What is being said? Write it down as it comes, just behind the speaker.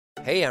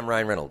Hey, I'm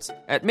Ryan Reynolds.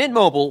 At Mint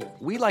Mobile,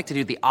 we like to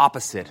do the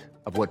opposite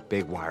of what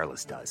Big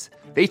Wireless does.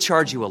 They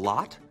charge you a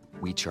lot,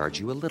 we charge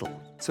you a little.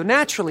 So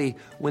naturally,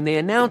 when they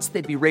announced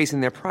they'd be raising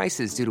their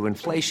prices due to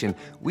inflation,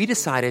 we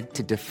decided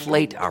to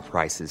deflate our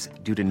prices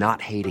due to not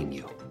hating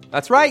you.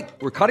 That's right.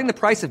 We're cutting the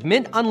price of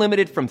Mint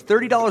Unlimited from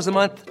 $30 a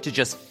month to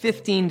just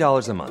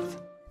 $15 a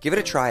month. Give it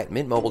a try at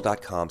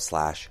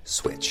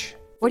mintmobile.com/switch.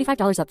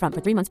 $45 up front for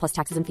 3 months plus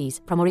taxes and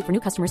fees. Promo rate for new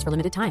customers for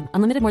limited time.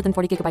 Unlimited more than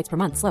 40 gigabytes per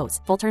month. Slows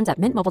full terms at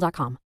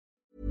mintmobile.com.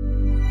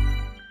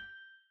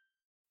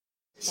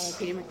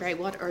 Peter McVerry,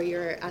 what are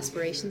your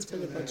aspirations for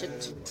the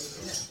budget?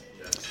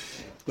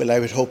 Well, I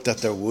would hope that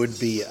there would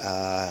be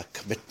a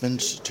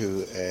commitment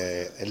to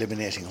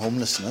eliminating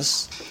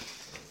homelessness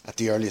at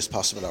the earliest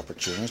possible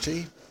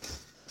opportunity.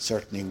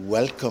 Certainly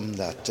welcome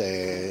that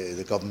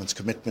the government's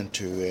commitment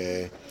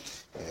to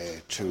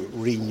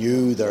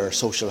renew their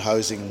social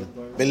housing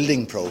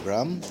building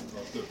programme.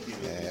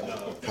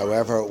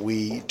 However,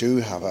 we do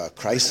have a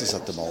crisis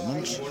at the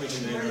moment.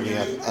 We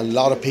have a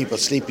lot of people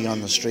sleeping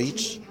on the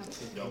street.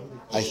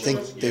 I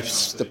think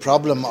the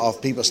problem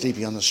of people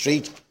sleeping on the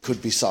street could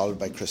be solved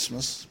by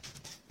Christmas.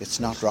 It's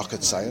not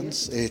rocket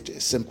science.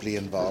 It simply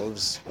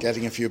involves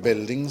getting a few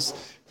buildings,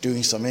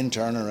 doing some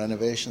internal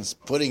renovations,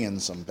 putting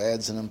in some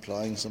beds and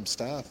employing some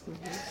staff.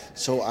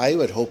 So I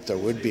would hope there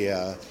would be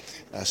a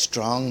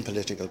strong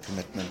political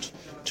commitment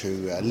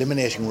to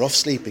eliminating rough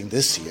sleeping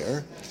this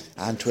year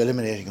and to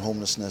eliminating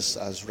homelessness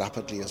as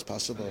rapidly as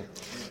possible.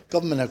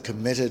 Government have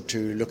committed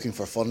to looking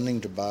for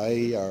funding to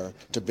buy or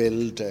to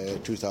build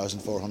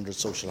 2,400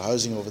 social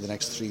housing over the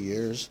next 3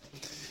 years.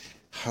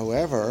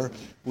 However,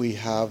 we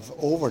have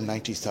over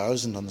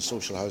 90,000 on the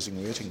social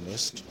housing waiting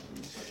list.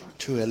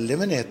 To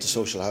eliminate the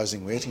social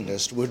housing waiting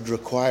list would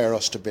require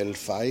us to build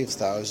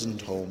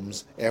 5,000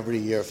 homes every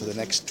year for the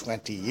next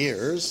 20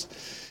 years,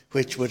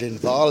 which would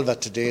involve,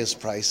 at today's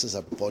prices,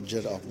 a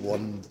budget of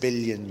 €1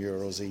 billion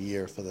a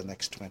year for the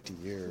next 20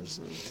 years.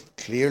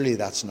 Clearly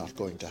that's not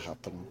going to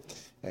happen,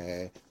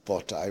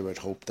 but I would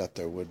hope that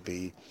there would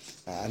be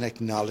an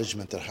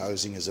acknowledgement that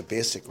housing is a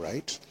basic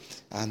right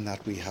and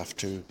that we have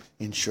to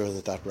ensure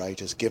that that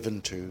right is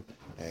given to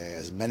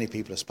as many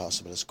people as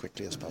possible, as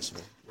quickly as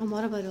possible. And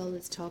what about all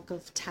this talk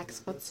of tax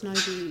cuts now?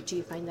 Do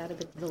you find that a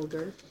bit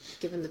vulgar,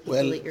 given the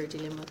people that you're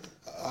dealing with?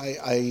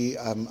 I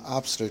am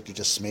absolutely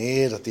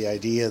dismayed at the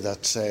idea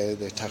that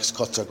the tax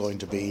cuts are going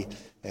to be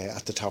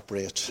at the top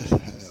rate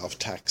of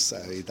tax.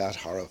 That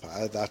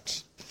horrified.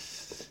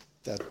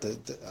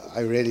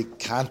 I really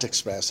can't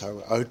express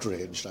how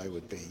outraged I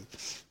would be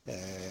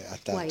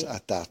at that. Why?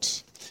 At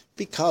that.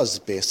 Because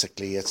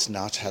basically it's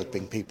not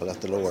helping people at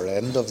the lower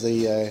end of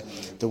the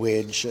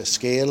wage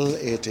scale.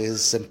 It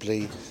is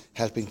simply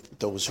helping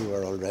those who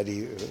are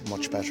already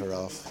much better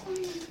off.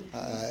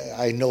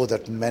 I know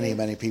that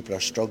many people are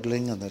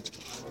struggling and that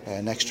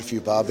an extra few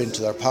bob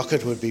into their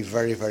pocket would be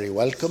very, very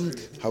welcome.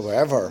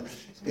 However,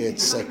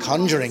 it's a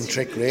conjuring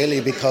trick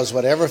really, because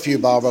whatever few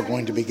bob are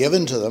going to be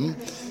given to them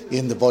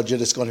in the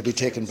budget is going to be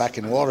taken back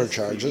in water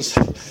charges.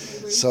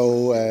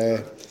 So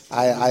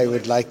I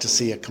would like to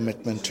see a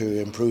commitment to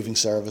improving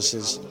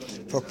services.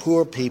 For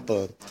poor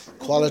people,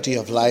 quality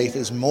of life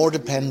is more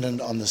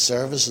dependent on the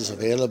services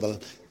available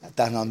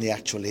than on the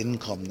actual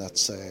income that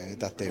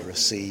they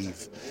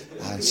receive.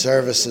 And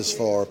services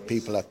for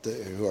people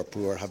who are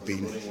poor have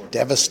been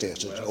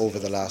devastated over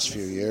the last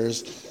few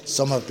years.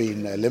 Some have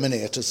been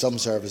eliminated, some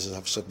services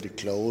have simply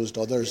closed,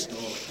 others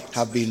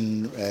have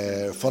been,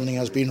 funding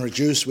has been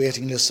reduced,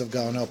 waiting lists have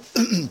gone up.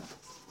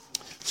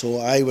 So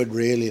I would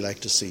really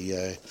like to see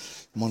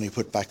money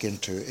put back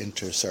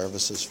into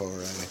services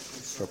for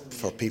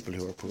people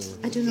who are poor.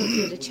 I don't know if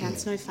you had a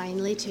chance now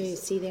finally to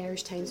see the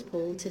Irish Times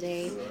poll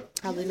today.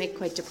 Probably make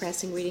quite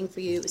depressing reading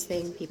for you. It was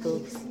saying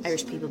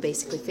Irish people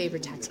basically favour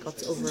tax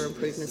cuts over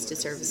improvements to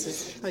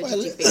services. How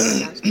did you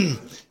feel about that?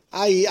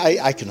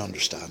 I can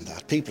understand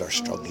that. People are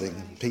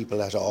struggling.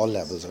 People at all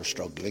levels are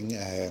struggling.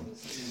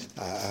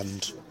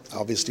 And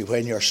obviously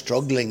when you're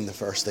struggling, the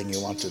first thing you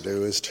want to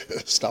do is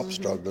to stop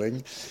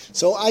struggling.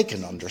 So I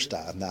can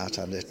understand that,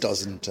 and it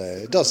doesn't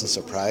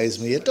surprise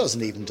me. It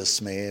doesn't even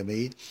dismay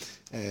me.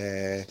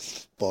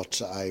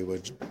 But I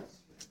would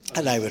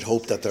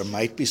hope that there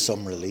might be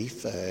some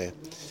relief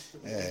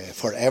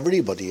for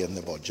everybody in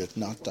the budget,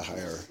 not the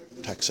higher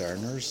tax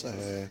earners.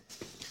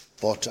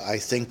 But I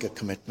think a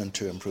commitment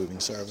to improving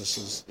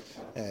services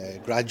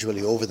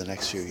gradually over the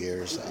next few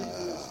years,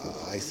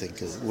 I think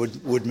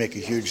would make a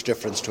huge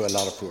difference to a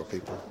lot of poor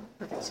people.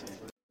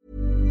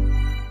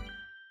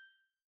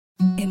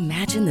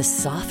 Imagine the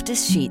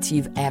softest sheets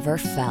you've ever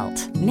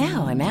felt.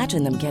 Now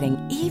imagine them getting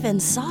even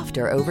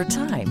softer over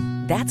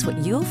time. That's what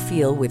you'll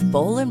feel with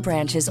Boll &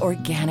 Branch's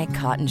organic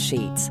cotton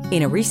sheets.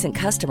 In a recent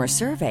customer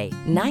survey,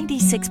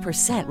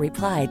 96%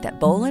 replied that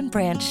Boll &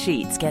 Branch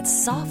sheets get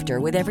softer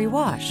with every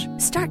wash.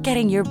 Start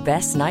getting your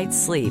best night's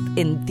sleep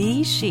in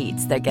these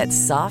sheets that get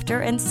softer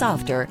and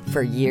softer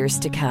for years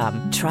to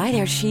come. Try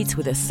their sheets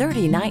with a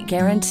 30-night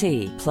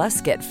guarantee. Plus,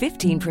 get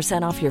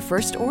 15% off your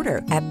first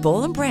order at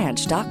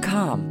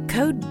bollandbranch.com.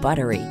 Code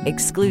BUTTERY.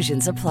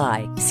 Exclusions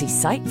apply. See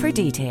site for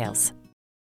details.